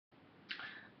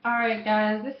Alright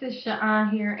guys, this is Sha'an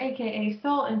here, aka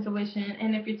Soul Intuition,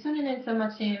 and if you're tuning into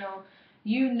my channel,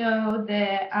 you know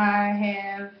that I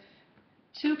have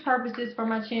two purposes for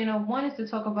my channel. One is to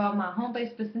talk about my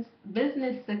home-based business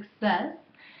success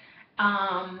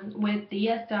with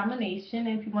DS Domination.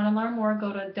 If you want to learn more,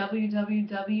 go to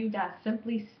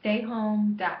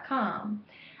www.simplystayhome.com.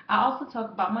 I also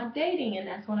talk about my dating, and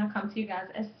that's when I come to you guys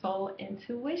as Soul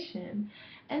Intuition.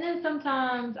 And then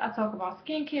sometimes I talk about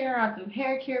skincare, I do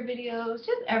hair care videos,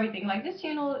 just everything. Like, this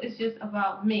channel is just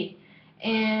about me.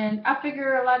 And I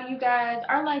figure a lot of you guys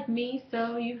are like me,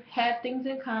 so you have things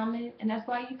in common, and that's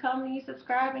why you come and you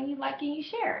subscribe and you like and you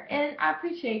share. And I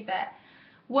appreciate that.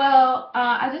 Well,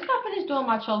 I just got finished doing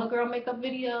my Chola Girl makeup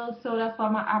video, so that's why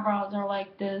my eyebrows are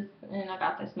like this, and I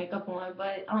got this makeup on.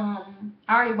 But I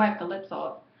already wiped the lips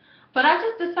off. But I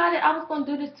just decided I was gonna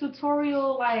do this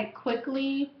tutorial like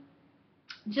quickly,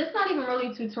 just not even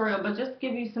really tutorial, but just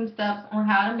give you some steps on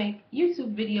how to make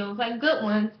YouTube videos, like good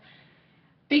ones,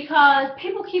 because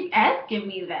people keep asking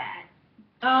me that.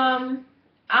 I'm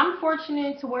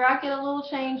fortunate to where I get a little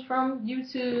change from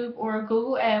YouTube or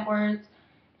Google AdWords,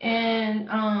 and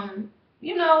I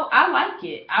like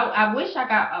it. I wish I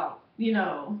got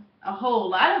a whole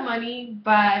lot of money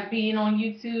by being on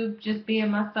YouTube, just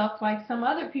being myself, like some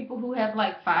other people who have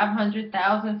like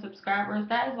 500,000 subscribers.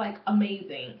 That is like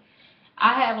amazing.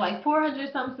 I have like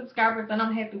 400 some subscribers, and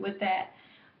I'm happy with that.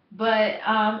 But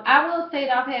I will say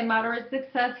that I've had moderate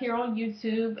success here on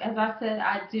YouTube. As I said,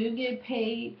 I do get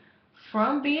paid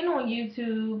from being on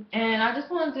YouTube, and I just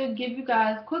wanted to give you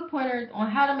guys quick pointers on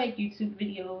how to make YouTube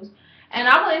videos. And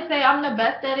I wouldn't say I'm the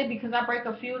best at it because I break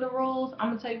a few of the rules. I'm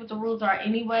going to tell you what the rules are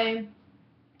anyway,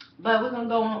 but we're going to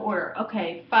go in order.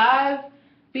 Okay, 5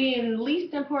 being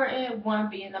least important, 1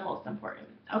 being the most important.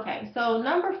 Okay, so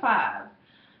number 5.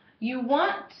 You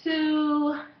want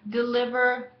to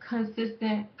deliver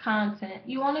consistent content.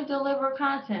 You want to deliver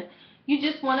content. You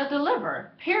just want to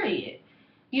deliver, period.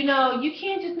 You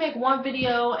can't just make one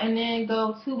video and then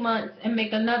go 2 months and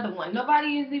make another one.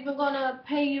 Nobody is even going to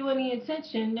pay you any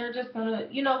attention. They're just going to,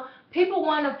 people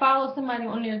want to follow somebody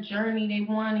on their journey. They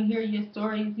want to hear your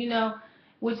stories,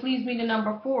 which leads me to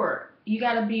number 4. You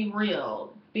got to be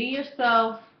real. Be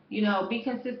yourself, be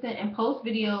consistent and post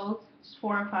videos. It's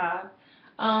 4 and 5.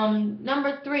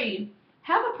 Number 3,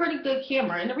 have a pretty good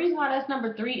camera. And the reason why that's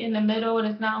number 3 in the middle and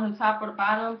it's not on the top or the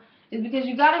bottom is because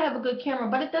you gotta have a good camera,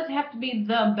 but it doesn't have to be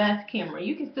the best camera.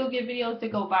 You can still get videos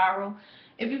that go viral.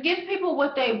 If you give people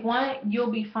what they want,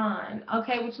 you'll be fine.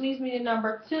 Okay, which leads me to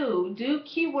number 2. Do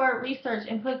keyword research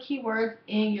and put keywords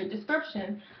in your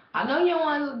description. I know you don't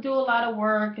want to do a lot of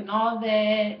work and all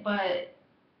that, but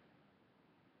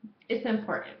it's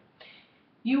important.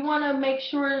 You want to make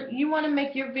sure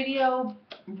make your video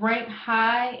rank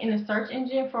high in the search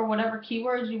engine for whatever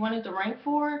keywords you want it to rank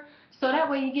for, so that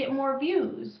way you get more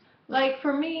views. Like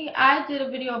for me, I did a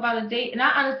video about a date, and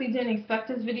I honestly didn't expect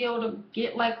this video to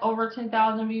get like over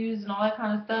 10,000 views and all that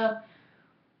kind of stuff.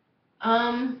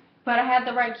 But I had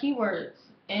the right keywords,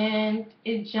 and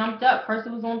it jumped up. First,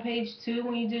 it was on page 2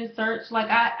 when you do a search. Like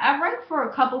I ranked for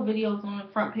a couple videos on the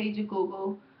front page of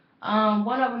Google.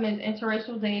 One of them is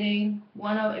interracial dating.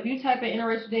 If you type in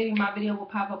interracial dating, my video will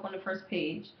pop up on the first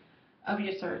page of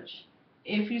your search.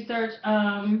 If you search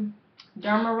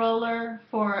derma roller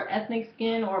for ethnic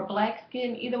skin or black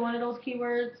skin, either one of those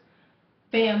keywords,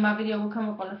 bam, my video will come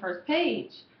up on the first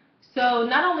page. So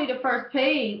not only the first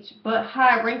page, but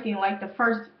high ranking, like the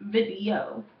first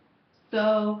video.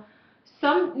 So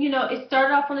it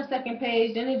started off on the second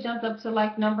page, then it jumped up to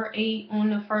like number 8 on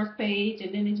the first page,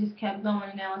 and then it just kept going,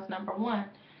 and now it's number 1.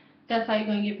 That's how you're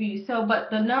going to get views. So, but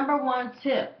the number 1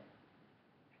 tip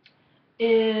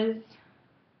is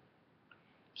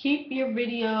keep your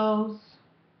videos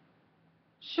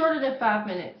shorter than 5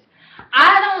 minutes.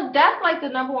 That's like the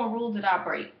number 1 rule that I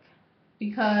break,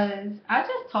 because I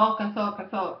just talk and talk and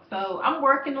talk. So I'm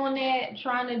working on that,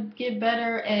 trying to get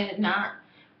better at not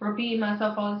repeating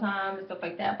myself all the time and stuff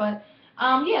like that. But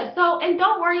yeah, so, and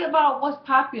don't worry about what's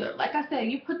popular. Like I said,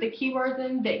 you put the keywords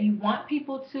in that you want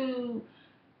people to,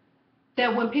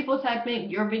 that when people type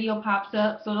in, your video pops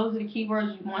up. So those are the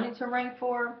keywords you want it to rank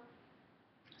for.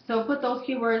 So put those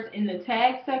keywords in the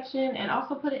tag section, and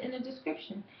also put it in the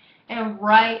description. And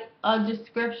write a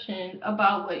description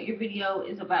about what your video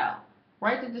is about.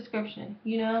 Write the description,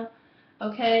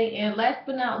 Okay, and last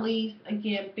but not least,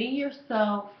 again, be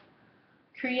yourself.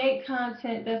 Create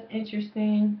content that's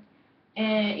interesting.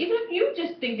 And even if you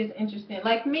just think it's interesting,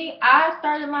 like me, I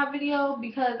started my video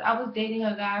because I was dating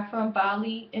a guy from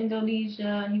Bali,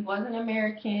 Indonesia. He wasn't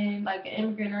American, like an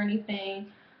immigrant or anything.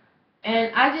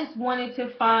 And I just wanted to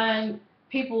find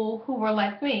people who were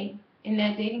like me. in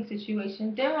that dating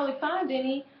situation. Didn't really find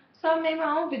any, so I made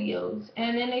my own videos.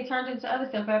 And then they turned into other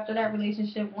stuff after that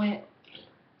relationship went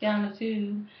down the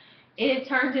tube. It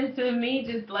turned into me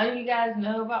just letting you guys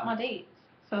know about my dates.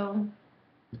 So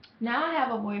now I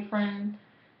have a boyfriend,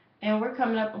 and we're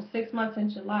coming up on 6 months in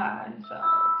July. So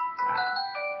wow,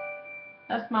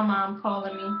 that's my mom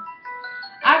calling me.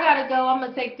 I gotta go. I'm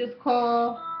gonna take this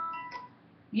call.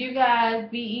 You guys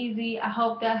be easy. I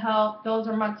hope that helped. Those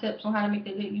are my tips on how to make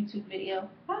a good YouTube video.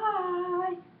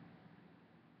 Bye.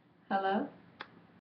 Hello?